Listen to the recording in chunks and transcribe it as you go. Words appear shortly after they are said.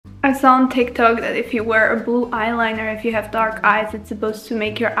I saw on TikTok that if you wear a blue eyeliner, if you have dark eyes, it's supposed to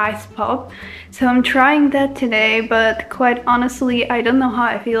make your eyes pop. So I'm trying that today, but quite honestly, I don't know how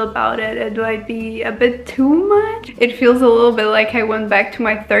I feel about it. It might be a bit too much. It feels a little bit like I went back to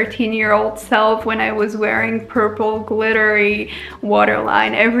my 13-year-old self when I was wearing purple glittery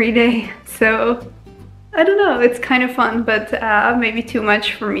waterline every day. So I don't know, it's kind of fun, but maybe too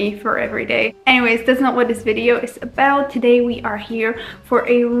much for me for every day. Anyways, that's not what this video is about. Today we are here for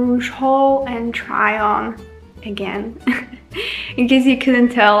a Rouje haul and try on again. In case you couldn't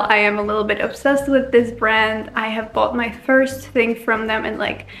tell, I am a little bit obsessed with this brand. I have bought my first thing from them in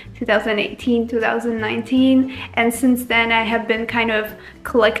like 2018, 2019, and since then I have been kind of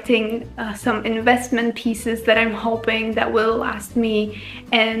collecting some investment pieces that I'm hoping that will last me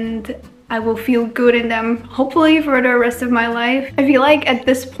and I will feel good in them, hopefully for the rest of my life. I feel like at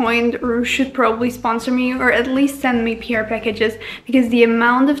this point, Rouje should probably sponsor me or at least send me PR packages, because the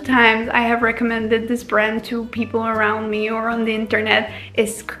amount of times I have recommended this brand to people around me or on the internet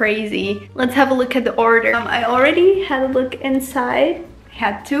is crazy. Let's have a look at the order. I already had a look inside,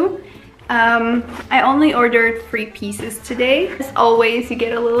 had to. I only ordered 3 pieces today. As always, you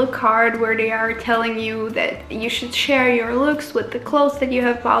get a little card where they are telling you that you should share your looks with the clothes that you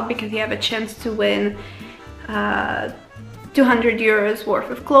have bought, because you have a chance to win 200 euros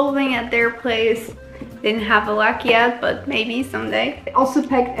worth of clothing at their place. Didn't have the luck yet, but maybe someday. I also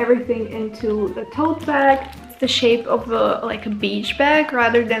packed everything into a tote bag. The shape of like a beach bag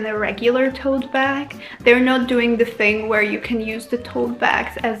rather than a regular tote bag. They're not doing the thing where you can use the tote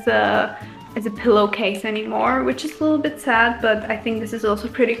bags as a pillowcase anymore, which is a little bit sad, but I think this is also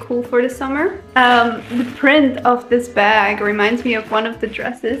pretty cool for the summer. The print of this bag reminds me of one of the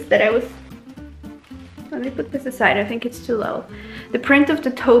dresses that I was... Let me put this aside, I think it's too low. The print of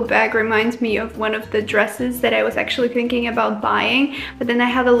the tote bag reminds me of one of the dresses that I was actually thinking about buying, but then I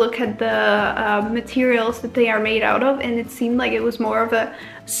had a look at the materials that they are made out of, and it seemed like it was more of a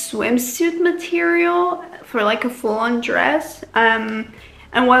swimsuit material for like a full-on dress. And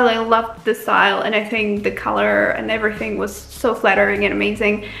while I loved the style and I think the color and everything was so flattering and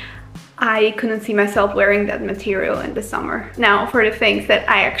amazing, I couldn't see myself wearing that material in the summer. Now for the things that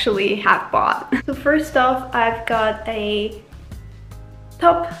I actually have bought. So first off, I've got a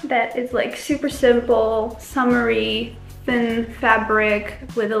top that is like super simple, summery, thin fabric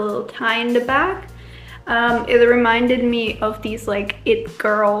with a little tie in the back. It reminded me of these like It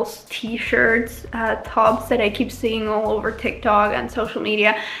Girls t-shirts, tops that I keep seeing all over TikTok and social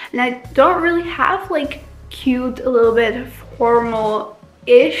media. And I don't really have like cute, a little bit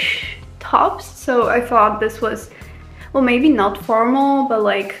formal-ish tops, so I thought this was, well, maybe not formal, but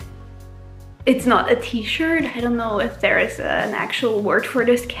like it's not a t-shirt. I don't know if there is an actual word for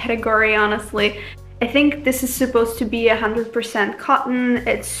this category, honestly. I think this is supposed to be 100% cotton.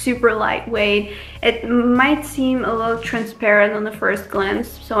 It's super lightweight. It might seem a little transparent on the first glance,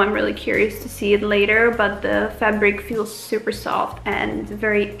 so I'm really curious to see it later, but the fabric feels super soft and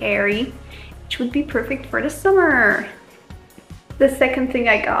very airy, which would be perfect for the summer. The second thing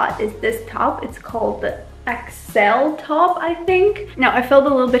I got is this top. It's called the Axelle top, I think. Now, I felt a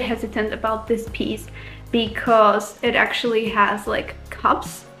little bit hesitant about this piece because it actually has like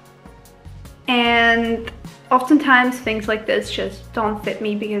cups, and oftentimes things like this just don't fit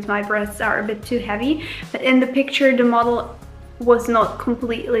me because my breasts are a bit too heavy. But in the picture, the model was not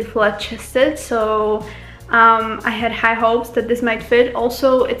completely flat-chested, so I had high hopes that this might fit.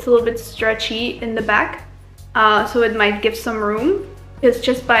 Also, it's a little bit stretchy in the back. So it might give some room. It's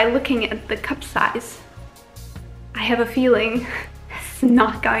just by looking at the cup size, I have a feeling it's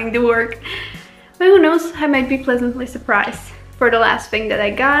not going to work. But who knows, I might be pleasantly surprised. For the last thing that I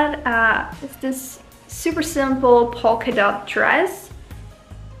got is this super simple polka dot dress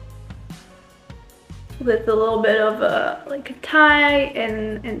with a little bit of like a tie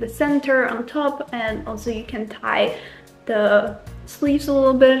in the center on top, and also you can tie the sleeves a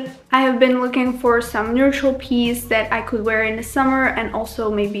little bit. I have been looking for some neutral piece that I could wear in the summer and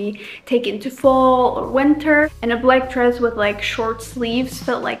also maybe take into fall or winter, and a black dress with like short sleeves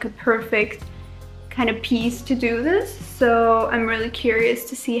felt like a perfect kind of piece to do this, so I'm really curious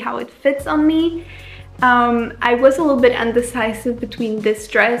to see how it fits on me. I was a little bit undecisive between this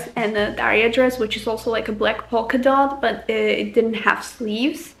dress and a Daria dress, which is also like a black polka dot, but it didn't have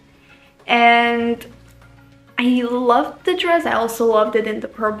sleeves. And I loved the dress. I also loved it in the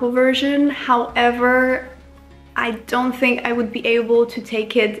purple version. However, I don't think I would be able to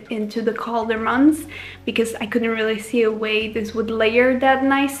take it into the colder months because I couldn't really see a way this would layer that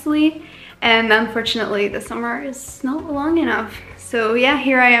nicely. And unfortunately, the summer is not long enough. So yeah,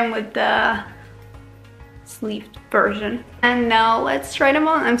 here I am with the sleeved version. And now let's try them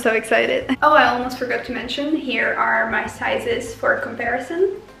on. I'm so excited. Oh, I almost forgot to mention, here are my sizes for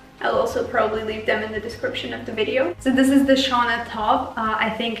comparison. I'll also probably leave them in the description of the video. So this is the Shona top. I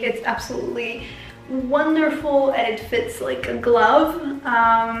think it's absolutely wonderful and it fits like a glove.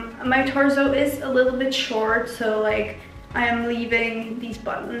 My torso is a little bit short, so like I am leaving these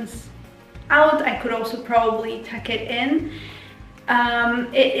buttons out. I could also probably tuck it in.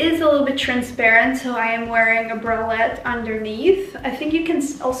 It is a little bit transparent, so I am wearing a bralette underneath. I think you can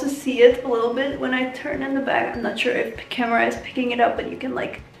also see it a little bit when I turn in the back. I'm not sure if the camera is picking it up, but you can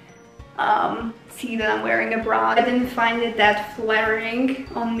like see that I'm wearing a bra. I didn't find it that flattering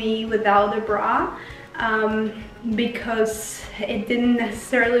on me without a bra because it didn't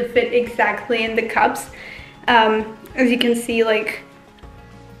necessarily fit exactly in the cups. As you can see, like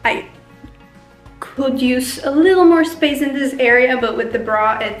I could use a little more space in this area, but with the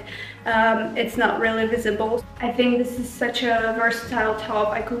bra it's not really visible. I think this is such a versatile top.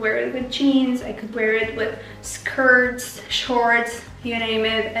 I could wear it with jeans, I could wear it with skirts, shorts, you name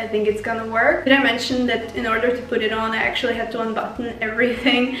it. I think it's gonna work. Did I mention that in order to put it on I actually had to unbutton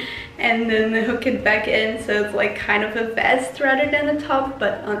everything and then hook it back in, so it's like kind of a vest rather than a top,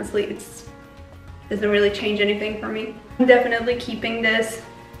 but honestly it doesn't really change anything for me. I'm definitely keeping this.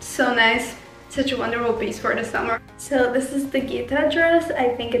 So nice. Such a wonderful piece for the summer. So this is the Ghita dress. I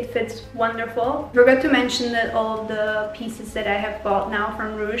think it fits wonderful. Forgot to mention that all of the pieces that I have bought now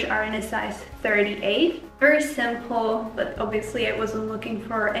from Rouje are in a size 38. Very simple, but obviously I wasn't looking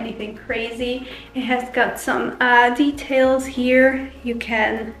for anything crazy. It has got some details here. You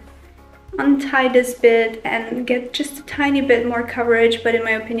can untie this bit and get just a tiny bit more coverage, but in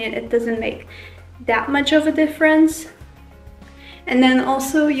my opinion it doesn't make that much of a difference. And then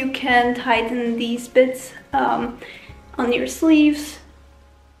also you can tighten these bits on your sleeves,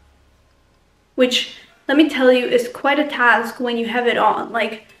 which, let me tell you, is quite a task when you have it on.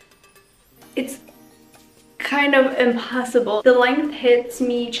 Like, it's kind of impossible. The length hits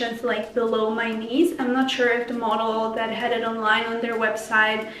me just like below my knees. I'm not sure if the model that had it online on their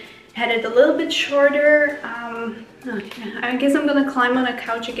website had it a little bit shorter. I guess I'm gonna climb on a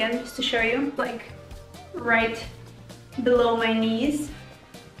couch again just to show you, like right below my knees.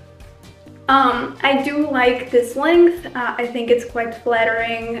 I do like this length. I think it's quite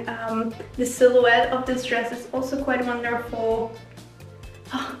flattering. The silhouette of this dress is also quite wonderful.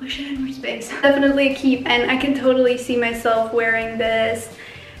 Oh, I wish I had more space. Definitely a keep, and I can totally see myself wearing this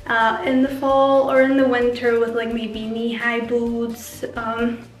in the fall or in the winter with like maybe knee-high boots,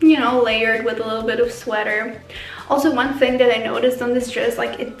 you know, layered with a little bit of sweater. Also, one thing that I noticed on this dress,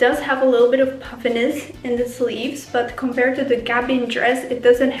 like it does have a little bit of puffiness in the sleeves, but compared to the Gabin dress, it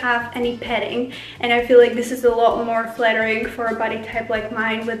doesn't have any padding, and I feel like this is a lot more flattering for a body type like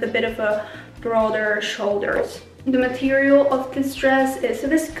mine with a bit of a broader shoulders. The material of this dress is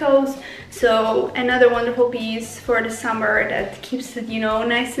viscose, so another wonderful piece for the summer that keeps it, you know,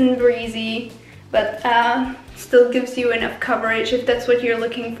 nice and breezy, but still gives you enough coverage if that's what you're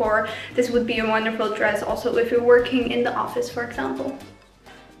looking for. This would be a wonderful dress also if you're working in the office, for example.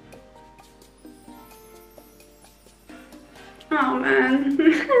 Oh man,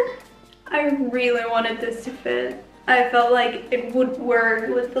 I really wanted this to fit. I felt like it would work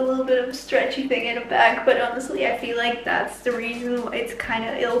with a little bit of a stretchy thing in the back, but honestly I feel like that's the reason why it's kind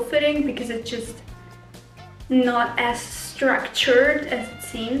of ill-fitting, because it's just not as structured as it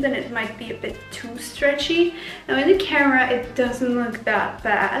seems, and it might be a bit too stretchy. Now in the camera it doesn't look that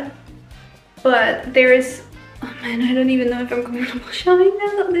bad, but there is, oh man, I don't even know if I'm comfortable showing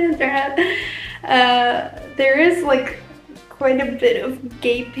that on the internet. There is like quite a bit of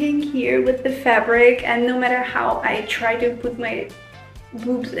gaping here with the fabric, and no matter how I try to put my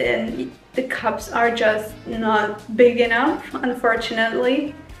boobs in, the cups are just not big enough,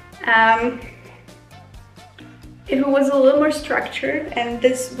 unfortunately. If it was a little more structured and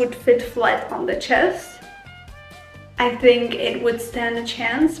this would fit flat on the chest, I think it would stand a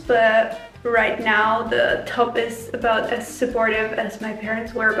chance, but right now the top is about as supportive as my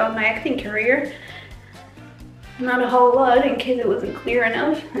parents were about my acting career. Not a whole lot, in case it wasn't clear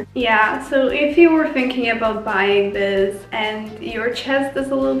enough. Yeah, so if you were thinking about buying this and your chest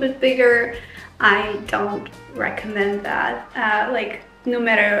is a little bit bigger, I don't recommend that. Like, no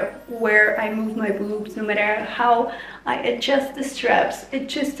matter where I move my boobs, no matter how I adjust the straps, it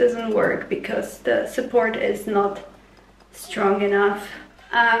just doesn't work because the support is not strong enough.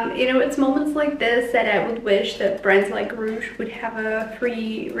 You know, it's moments like this that I would wish that brands like Rouje would have a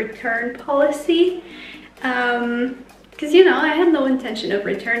free return policy. because, you know, I had no intention of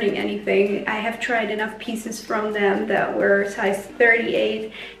returning anything. I have tried enough pieces from them that were size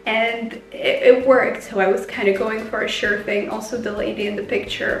 38 and it worked, so I was kind of going for a sure thing. Also, the lady in the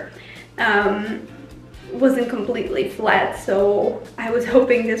picture wasn't completely flat, so I was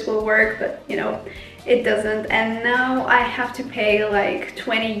hoping this will work, but you know, it doesn't. And now I have to pay like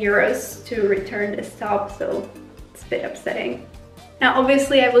 20 euros to return this top, so it's a bit upsetting. Now,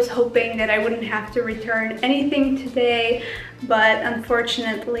 obviously, I was hoping that I wouldn't have to return anything today, but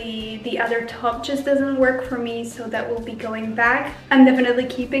unfortunately, the other top just doesn't work for me, so that will be going back. I'm definitely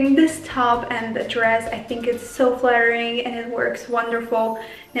keeping this top and the dress. I think it's so flattering and it works wonderful,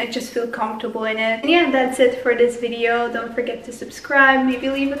 and I just feel comfortable in it. And yeah, that's it for this video. Don't forget to subscribe, maybe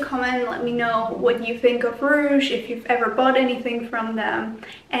leave a comment, let me know what you think of Rouje, if you've ever bought anything from them,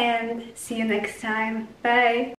 and see you next time. Bye!